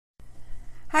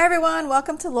Hi everyone,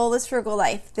 welcome to Lola's Frugal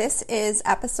Life. This is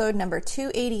episode number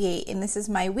 288 and this is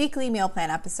my weekly meal plan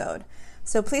episode.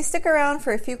 So please stick around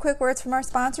for a few quick words from our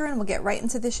sponsor and we'll get right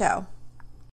into the show.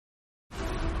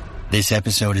 This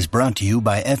episode is brought to you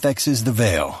by FX's The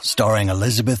Veil, starring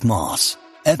Elizabeth Moss.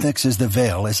 FX's The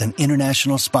Veil is an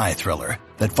international spy thriller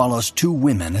that follows two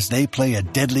women as they play a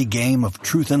deadly game of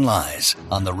truth and lies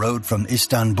on the road from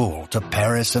Istanbul to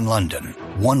Paris and London.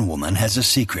 One woman has a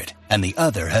secret, and the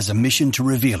other has a mission to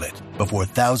reveal it before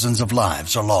thousands of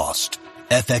lives are lost.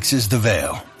 FX's The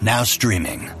Veil, now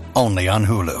streaming, only on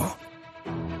Hulu.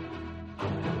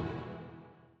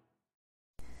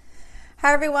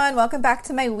 Hi everyone, welcome back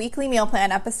to my weekly meal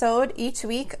plan episode. Each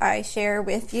week I share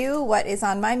with you what is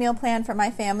on my meal plan for my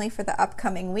family for the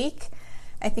upcoming week.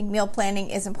 I think meal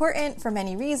planning is important for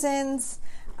many reasons.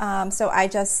 So I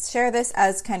just share this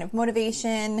as kind of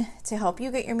motivation to help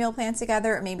you get your meal plan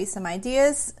together, or maybe some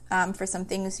ideas for some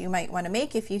things you might want to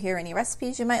make if you hear any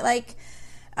recipes you might like.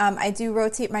 I do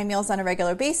rotate my meals on a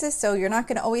regular basis, so you're not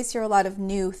going to always hear a lot of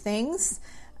new things.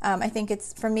 I think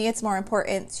for me, it's more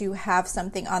important to have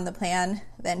something on the plan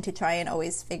than to try and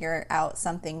always figure out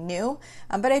something new.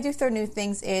 But I do throw new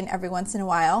things in every once in a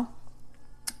while.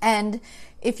 And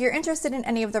if you're interested in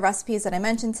any of the recipes that I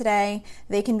mentioned today,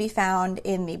 they can be found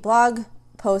in the blog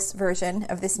post version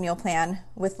of this meal plan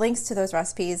with links to those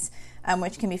recipes,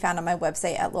 which can be found on my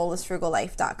website at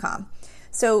lolasfrugallife.com.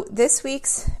 So this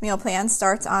week's meal plan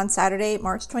starts on Saturday,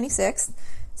 March 26th.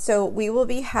 So we will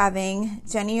be having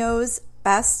Jenny-O's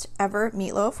Best Ever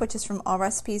Meatloaf, which is from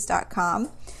allrecipes.com.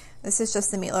 This is just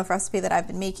the meatloaf recipe that I've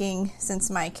been making since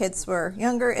my kids were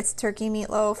younger. It's turkey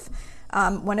meatloaf.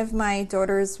 One of my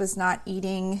daughters was not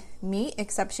eating meat,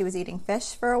 except she was eating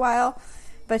fish for a while,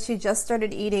 but she just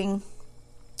started eating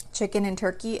chicken and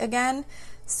turkey again.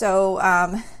 So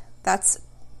that's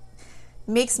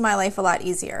makes my life a lot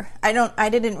easier. I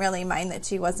didn't really mind that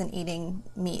she wasn't eating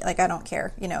meat. Like, I don't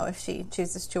care, if she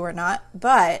chooses to or not,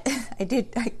 but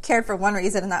I cared for one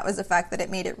reason, and that was the fact that it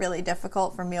made it really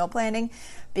difficult for meal planning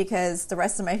because the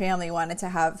rest of my family wanted to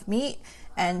have meat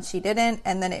and she didn't.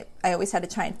 And then I always had to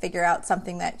try and figure out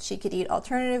something that she could eat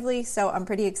alternatively. So I'm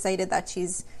pretty excited that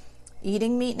she's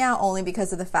eating meat now, only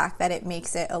because of the fact that it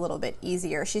makes it a little bit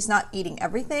easier. She's not eating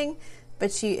everything,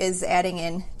 but she is adding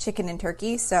in chicken and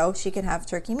turkey, so she can have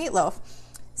turkey meatloaf.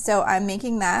 So I'm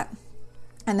making that,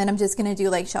 and then I'm just going to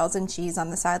do like shells and cheese on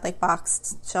the side, like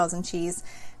boxed shells and cheese,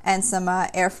 and some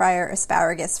air fryer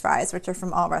asparagus fries, which are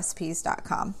from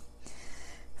allrecipes.com.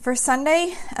 For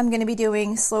Sunday, I'm going to be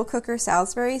doing slow cooker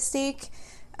Salisbury steak.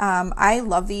 I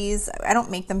love these. I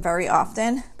don't make them very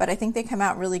often, but I think they come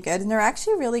out really good, and they're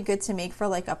actually really good to make for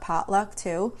like a potluck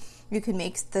too. You can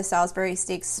make the Salisbury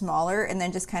steaks smaller and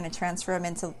then just kind of transfer them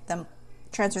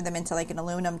into like an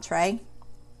aluminum tray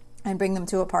and bring them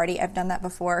to a party. I've done that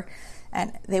before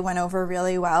and they went over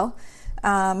really well.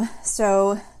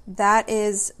 So that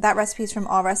recipe is from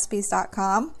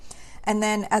allrecipes.com. And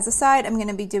then as a side, I'm going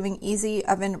to be doing easy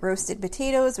oven roasted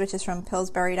potatoes, which is from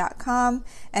Pillsbury.com,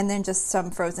 and then just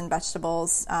some frozen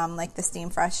vegetables, like the Steam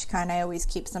Fresh kind. I always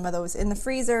keep some of those in the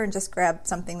freezer and just grab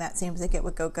something that seems like it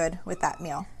would go good with that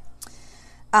meal.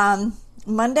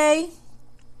 Monday,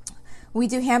 we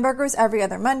do hamburgers every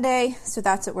other Monday, so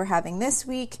that's what we're having this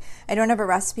week. I don't have a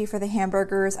recipe for the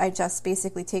hamburgers. I just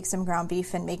basically take some ground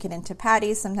beef and make it into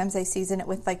patties. Sometimes I season it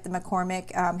with like the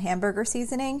McCormick hamburger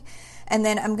seasoning. And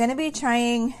then I'm going to be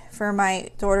trying, for my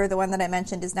daughter, the one that I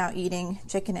mentioned is now eating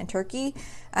chicken and turkey,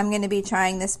 I'm going to be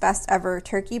trying this Best Ever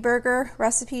Turkey Burger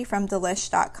recipe from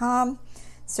delish.com.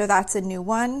 So that's a new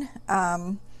one.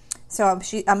 So I'm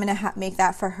going to make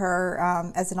that for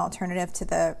her as an alternative to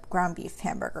the ground beef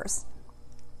hamburgers.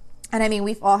 And I mean,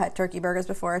 we've all had turkey burgers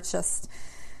before. It's just,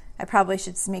 I probably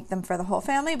should make them for the whole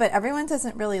family, but everyone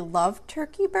doesn't really love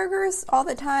turkey burgers all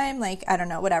the time. Like, I don't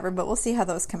know, whatever, but we'll see how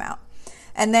those come out.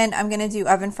 And then I'm going to do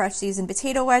oven fresh seasoned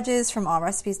potato wedges from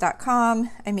allrecipes.com.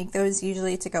 I make those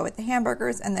usually to go with the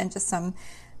hamburgers, and then just some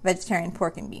vegetarian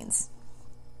pork and beans.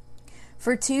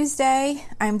 For Tuesday,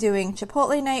 I'm doing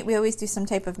Chipotle night. We always do some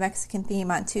type of Mexican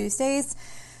theme on Tuesdays.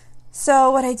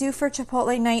 So what I do for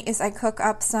Chipotle night is I cook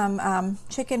up some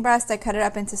chicken breast. I cut it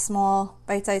up into small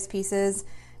bite-sized pieces,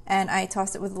 and I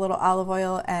toss it with a little olive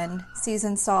oil and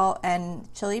seasoned salt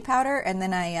and chili powder, and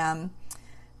then I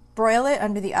broil it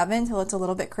under the oven till it's a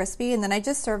little bit crispy, and then I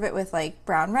just serve it with like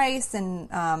brown rice and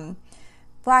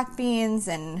black beans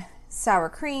and sour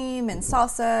cream and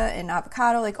salsa and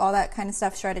avocado, like all that kind of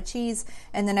stuff, shredded cheese,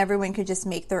 and then everyone could just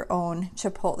make their own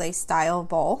Chipotle style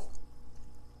bowl.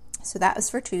 So that was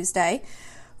for Tuesday.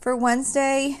 For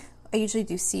Wednesday, I usually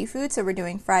do seafood, so we're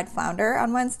doing fried flounder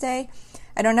on Wednesday.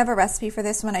 I don't have a recipe for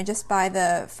this one. I just buy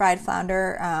the fried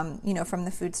flounder, from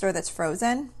the food store that's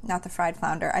frozen. Not the fried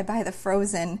flounder. I buy the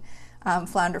frozen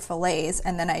flounder fillets,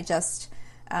 and then I just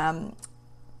bread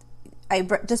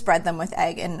them with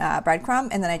egg and breadcrumb,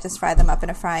 and then I just fry them up in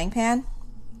a frying pan.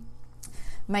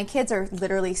 My kids are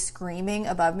literally screaming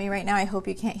above me right now. I hope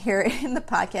you can't hear it in the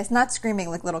podcast. Not screaming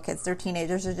like little kids. They're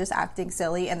teenagers. They're just acting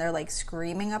silly, and they're like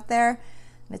screaming up there.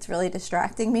 It's really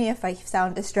distracting me if I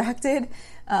sound distracted,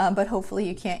 but hopefully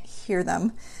you can't hear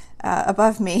them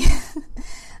above me.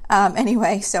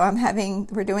 Anyway, so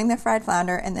we're doing the fried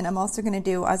flounder, and then I'm also going to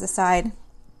do as a side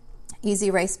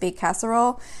Easy Rice Baked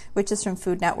Casserole, which is from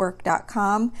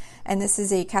foodnetwork.com. And this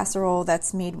is a casserole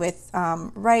that's made with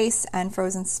rice and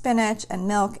frozen spinach and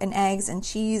milk and eggs and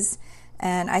cheese.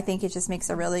 And I think it just makes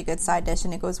a really good side dish,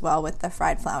 and it goes well with the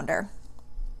fried flounder.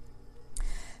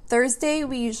 Thursday,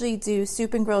 we usually do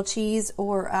soup and grilled cheese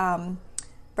or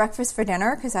breakfast for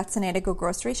dinner, because that's the night I go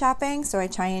grocery shopping. So I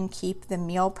try and keep the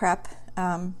meal prep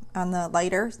on the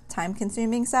lighter,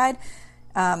 time-consuming side.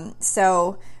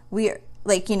 So we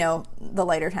the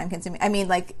lighter time consuming. I mean,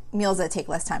 like meals that take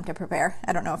less time to prepare.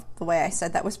 I don't know if the way I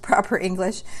said that was proper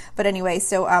English. But anyway,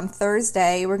 so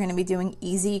Thursday we're going to be doing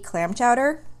easy clam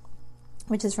chowder,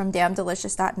 which is from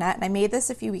damndelicious.net. And I made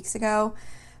this a few weeks ago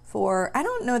I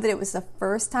don't know that it was the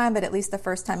first time, but at least the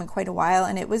first time in quite a while.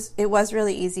 And it was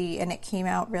really easy, and it came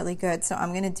out really good. So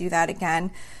I'm going to do that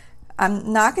again.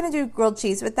 I'm not going to do grilled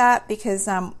cheese with that, because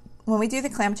when we do the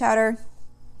clam chowder,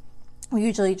 we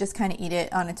usually just kind of eat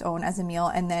it on its own as a meal,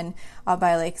 and then I'll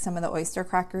buy like some of the oyster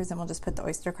crackers, and we'll just put the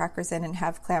oyster crackers in and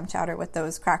have clam chowder with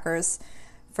those crackers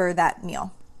for that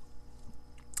meal.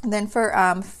 And then for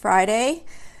Friday,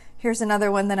 here's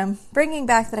another one that I'm bringing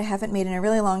back that I haven't made in a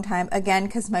really long time, again,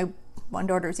 because my one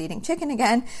daughter's eating chicken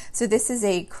again. So this is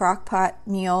a crock pot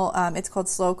meal. It's called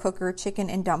Slow Cooker Chicken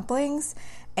and Dumplings,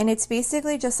 and it's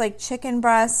basically just like chicken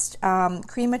breast,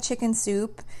 cream of chicken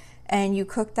soup, and you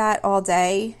cook that all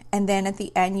day, and then at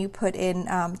the end you put in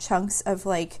chunks of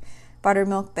like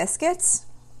buttermilk biscuits,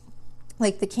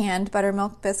 like the canned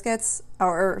buttermilk biscuits,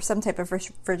 or some type of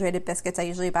refrigerated biscuits. I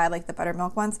usually buy like the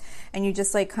buttermilk ones, and you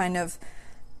just like kind of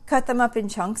cut them up in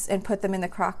chunks and put them in the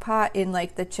crock pot in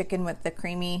like the chicken with the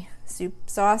creamy soup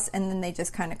sauce, and then they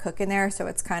just kind of cook in there. So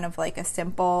it's kind of like a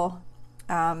simple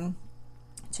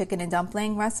chicken and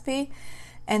dumpling recipe.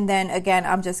 And then again,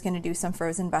 I'm just going to do some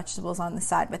frozen vegetables on the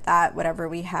side with that, whatever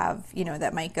we have,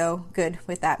 that might go good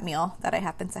with that meal that I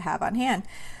happen to have on hand.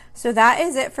 So that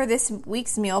is it for this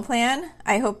week's meal plan.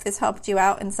 I hope this helped you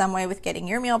out in some way with getting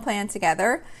your meal plan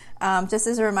together. Just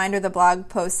as a reminder, the blog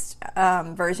post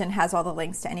version has all the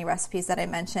links to any recipes that I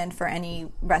mentioned for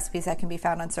any recipes that can be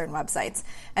found on certain websites.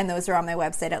 And those are on my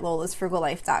website at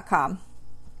lolasfrugallife.com.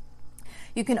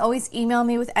 You can always email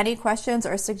me with any questions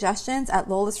or suggestions at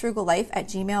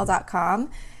lolasfrugallife@gmail.com.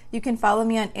 You can follow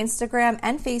me on Instagram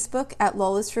and Facebook at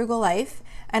lolasfrugallife.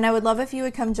 And I would love if you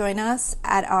would come join us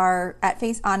on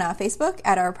Facebook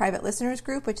at our private listeners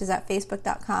group, which is at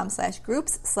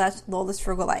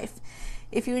facebook.com/groups/lolasfrugallife.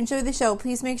 If you enjoy the show,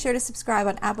 please make sure to subscribe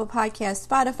on Apple Podcasts,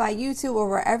 Spotify, YouTube, or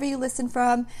wherever you listen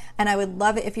from. And I would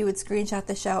love it if you would screenshot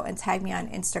the show and tag me on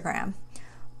Instagram.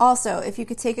 Also, if you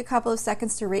could take a couple of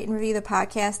seconds to rate and review the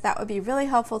podcast, that would be really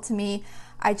helpful to me.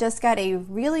 I just got a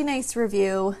really nice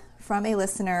review from a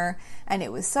listener, and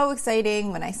it was so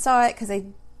exciting when I saw it, because I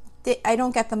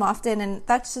don't get them often, and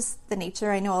that's just the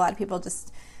nature. I know a lot of people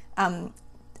just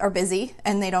are busy,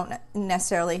 and they don't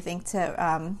necessarily think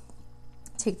to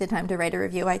take the time to write a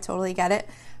review. I totally get it.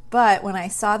 But when I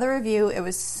saw the review, it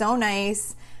was so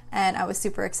nice, and I was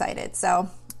super excited. So,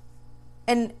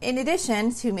 and in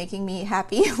addition to making me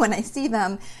happy when I see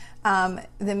them,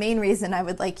 the main reason I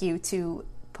would like you to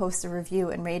post a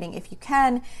review and rating if you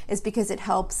can is because it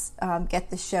helps get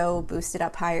the show boosted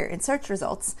up higher in search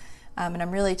results. And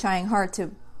I'm really trying hard to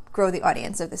grow the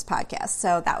audience of this podcast,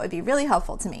 so that would be really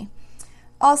helpful to me.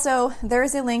 Also, there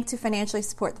is a link to financially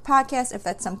support the podcast if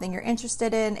that's something you're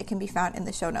interested in. It can be found in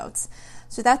the show notes.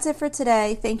 So that's it for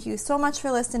today. Thank you so much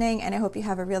for listening, and I hope you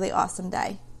have a really awesome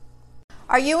day.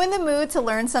 Are you in the mood to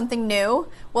learn something new?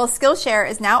 Well, Skillshare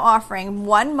is now offering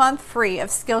 1 month free of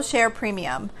Skillshare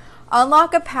Premium.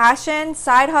 Unlock a passion,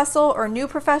 side hustle, or new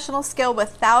professional skill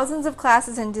with thousands of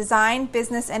classes in design,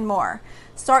 business, and more.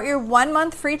 Start your 1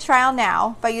 month free trial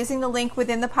now by using the link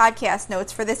within the podcast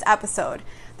notes for this episode.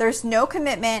 There's no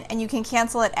commitment, and you can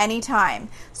cancel at any time.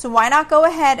 So why not go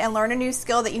ahead and learn a new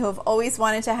skill that you have always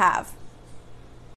wanted to have?